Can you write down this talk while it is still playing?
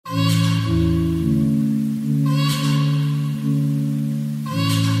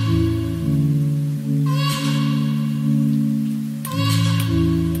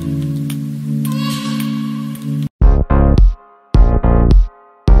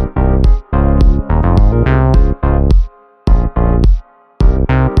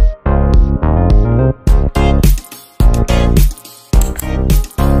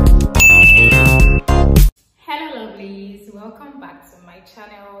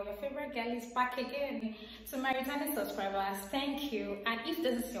channel. Your favorite girl is back again. So my returning subscribers, thank you. And if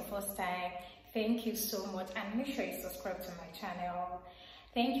this is your first time, thank you so much, and make sure you subscribe to my channel.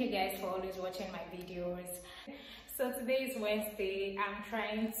 Thank you guys for always watching my videos. So today is Wednesday. I'm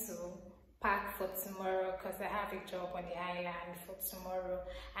trying to pack for tomorrow because I have a job on the island for tomorrow,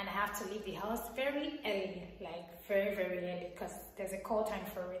 and I have to leave the house very early, like very early, because there's a call time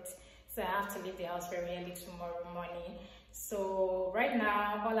for it. So I have to leave the house very early tomorrow morning. So right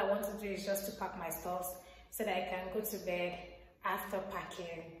now, all I want to do is just to pack my stuff so that I can go to bed after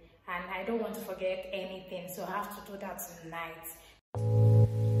packing. And I don't want to forget anything, so I have to do that tonight.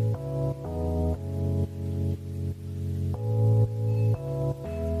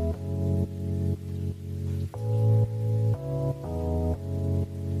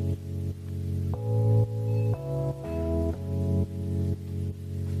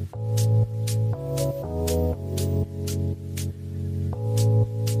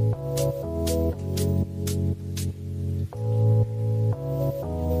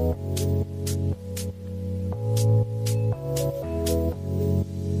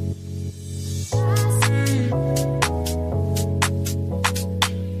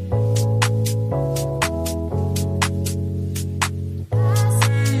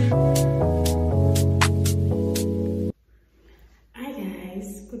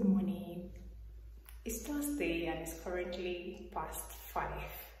 It's Thursday and it's currently past 5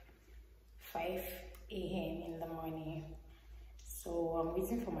 a.m. in the morning. So I'm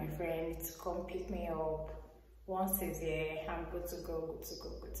waiting for my friend to come pick me up. Once he's here, I'm good to go.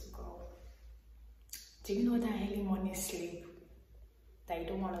 Do you know that early morning sleep that you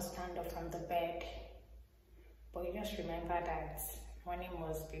don't want to stand up from the bed, but you just remember that money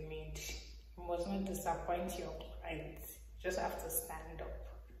must be made. You must not disappoint your clients. You just have to stand up.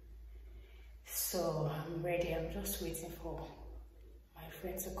 So I'm ready. I'm just waiting for my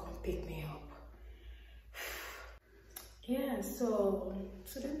friend to come pick me up. Yeah, so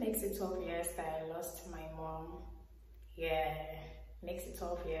that makes it 12 years that I lost my mom. Yeah, makes it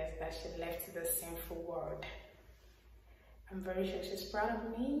 12 years that she left the sinful world. I'm very sure she's proud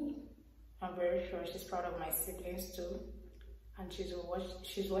of me. I'm very sure she's proud of my siblings too. And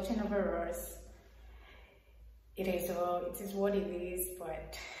she's watching over us. It is what it is,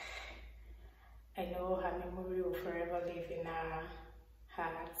 but I know her memory will forever live in our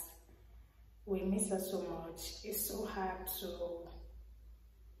hearts. We miss her so much. It's so hard to...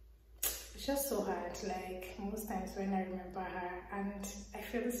 It's just so hard. Like, most times when I remember her, and I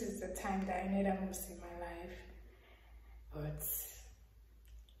feel this is the time that I need her most in my life. But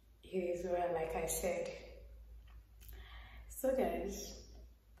it is well, like I said. So guys,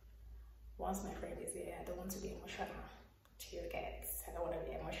 once my friend is here, I don't want to be emotional to you guys. I don't want to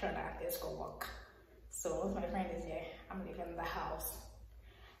be emotional. Let's go work. So once my friend is here, I'm leaving the house.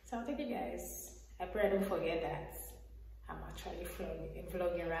 So I'll take you guys. I pray I don't forget that I'm actually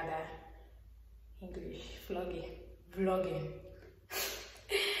vlogging rather. English, vlogging.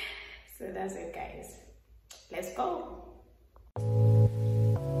 So that's it guys. Let's go.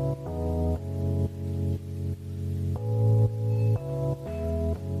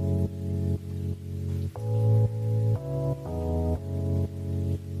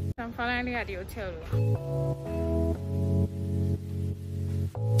 I'm finally at the hotel.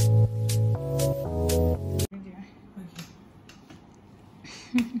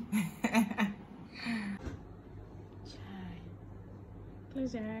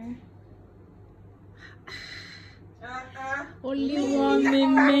 Close your eye. Only 1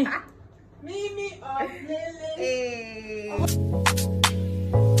 minute. Mimi of Lily. Hey.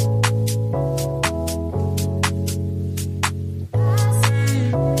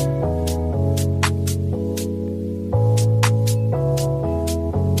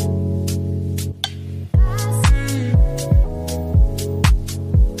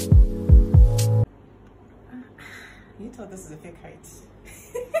 You thought this is a fake height.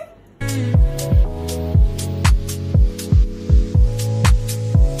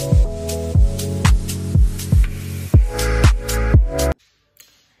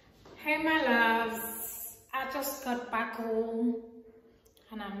 Hey my loves, I just got back home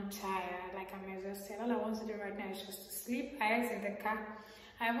and I'm tired, like I'm exhausted. All I want to do right now is just to sleep. I was in the car.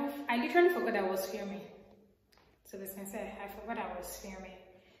 I literally forgot I was filming. To be sincere, I forgot I was filming.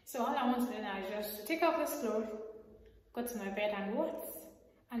 So all I want to do now is just to take off this clothes, go to my bed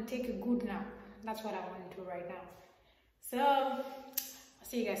and take a good nap. That's what I want to do right now. So I'll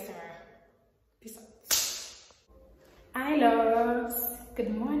see you guys tomorrow. Peace out. Hi loves,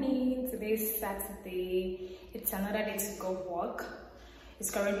 good morning. Today is Saturday. It's another day to go work. It's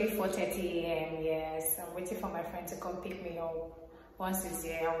currently 4:30 a.m. Yes, I'm waiting for my friend to come pick me up. Once it's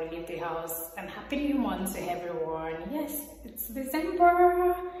here, I will leave the house. And happy new month to everyone. Yes, it's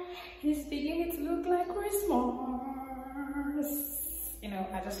December. It's beginning to look like Christmas. You know,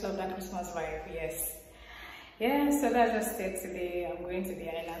 I just love that Christmas vibe. Yes. Yeah, so that's just it today. I'm going to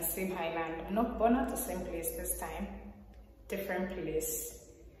the island, same island. Not the same place this time. Different place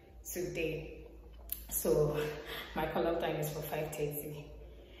today. So my call-up time is for 5:30.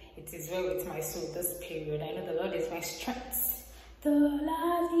 It is well with my soul this period. I know the Lord is my strength. The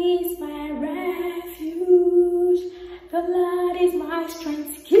Lord is my refuge. The Lord is my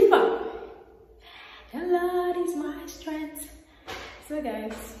strength. Keep up. The Lord is my strength. So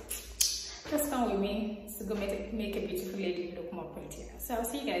guys, just come with me to go make a beautiful lady look more prettier. So I'll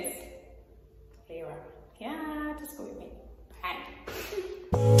see you guys later. Yeah, just go with me. Bye.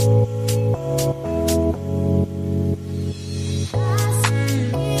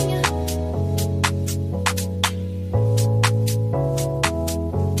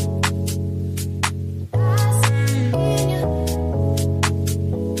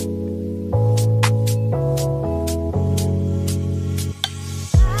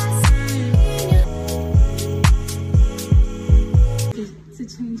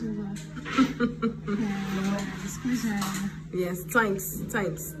 Yes, thanks.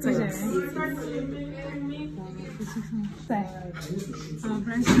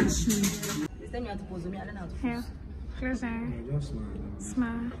 Here, closer.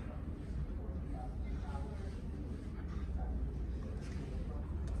 Smile.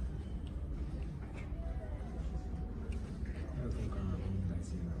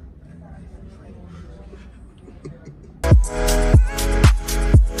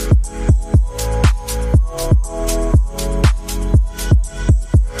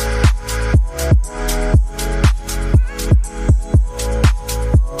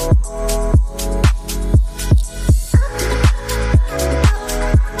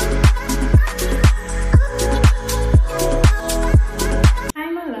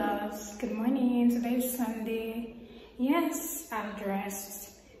 Yes, I'm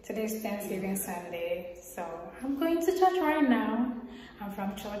dressed. Today's Thanksgiving Sunday, so I'm going to church right now. I'm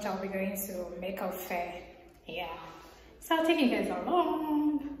from church. I'll be going to makeup fair. Yeah, so I'll take you guys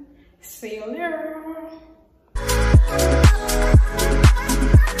along. See you later.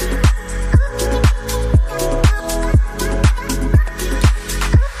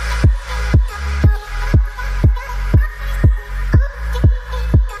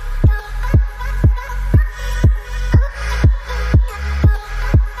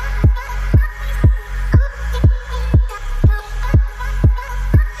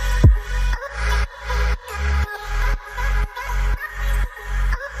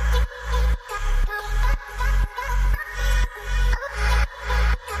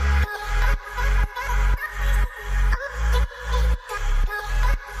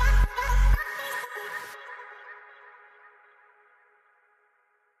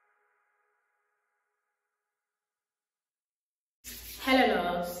 Hello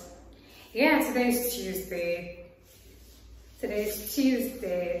loves. Yeah, today's Tuesday.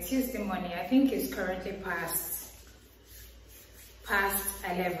 Tuesday morning. I think it's currently past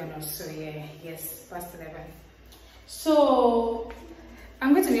 11 or so. Yeah, yes, past 11. So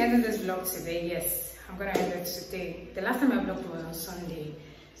I'm going to be ending this vlog today. Yes, I'm going to end it today. The last time I vlogged was on Sunday.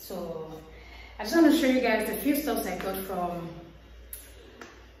 So I just want to show you guys a few stuff I got from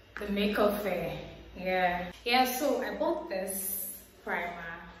the makeup fair. Yeah, so I bought this primer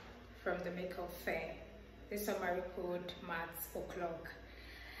from the makeup fair. This one called Matte O'Clock.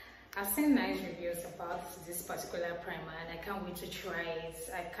 I've seen nice reviews about this particular primer and I can't wait to try it.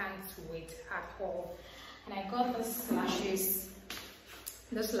 I can't wait at all. And I got those lashes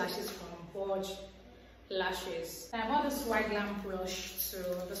from Borge Lashes. And I bought this white glam blush too.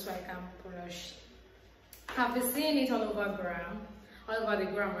 This white glam blush. I've been seeing it all over the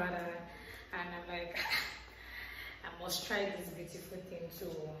gram rather, and I'm like I must try this beautiful thing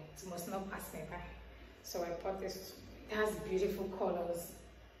too. It must not pass me by. So I bought this. It has beautiful colors.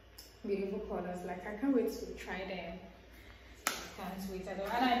 Like I can't wait to try them. I can't wait at all.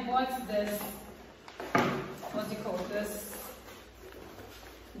 And I bought this, what do you call this,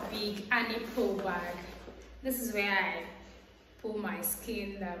 big Annie pull bag. This is where I pull my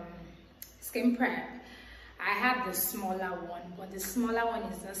skin prep. I have the smaller one, but the smaller one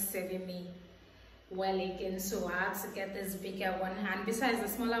is not serving me well again, so I had to get this bigger one. And besides, the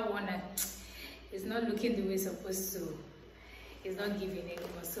smaller one is not looking the way it's supposed to. It's not giving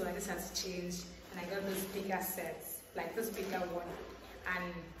anymore, so I just had to change. And I got this bigger set, like this bigger one,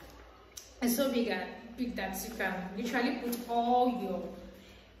 and it's so big that you can literally put all your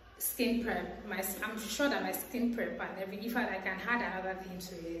skin prep. I'm sure that my skin prep and everything, if I can add another thing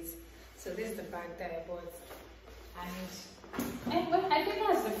to it. So this is the bag that I bought. And well, I think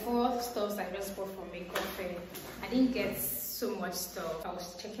that's the 4 stuffs I just bought for makeup fair. I didn't get so much stuff. I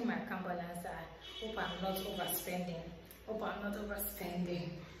was checking my account balance. I hope I'm not overspending.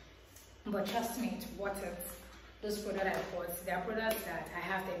 But trust me, it's worth it. Those products I bought, they are products that I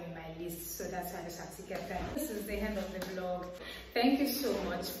have them in my list, so that's why I just have to get them. This is the end of the vlog. Thank you so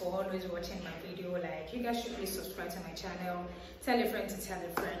much for always watching my video. Like, you guys should please subscribe to my channel. Tell a friend to tell a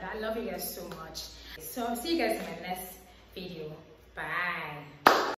friend. I love you guys so much. So I'll see you guys in my next video. Bye.